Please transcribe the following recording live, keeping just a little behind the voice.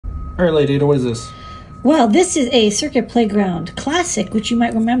All right, Lady Ada, what is this? Well, this is a Circuit Playground Classic, which you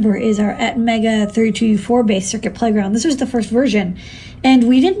might remember is our Atmega 32U4 based Circuit Playground. This was the first version, and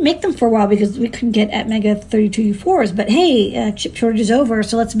we didn't make them for a while because we couldn't get Atmega 32U4s, but hey, chip shortage is over,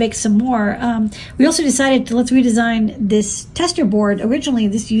 so let's make some more. We also decided to let's redesign this tester board. Originally,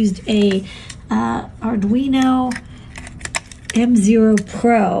 this used a Arduino M0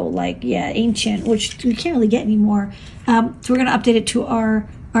 Pro, ancient, which we can't really get anymore. So we're going to update it to our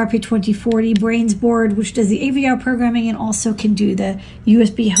RP2040 Brains board, which does the AVR programming and also can do the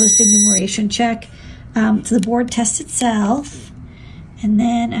USB hosted enumeration check. So the board tests itself, and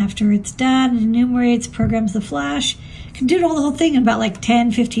then after it's done, it enumerates, programs the flash, can do the whole thing in about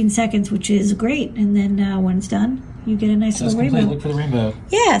 10-15 seconds, which is great. And then when it's done, you get a nice little rainbow. Look for the rainbow.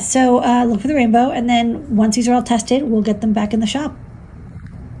 Yeah, so look for the rainbow, and then once these are all tested, we'll get them back in the shop.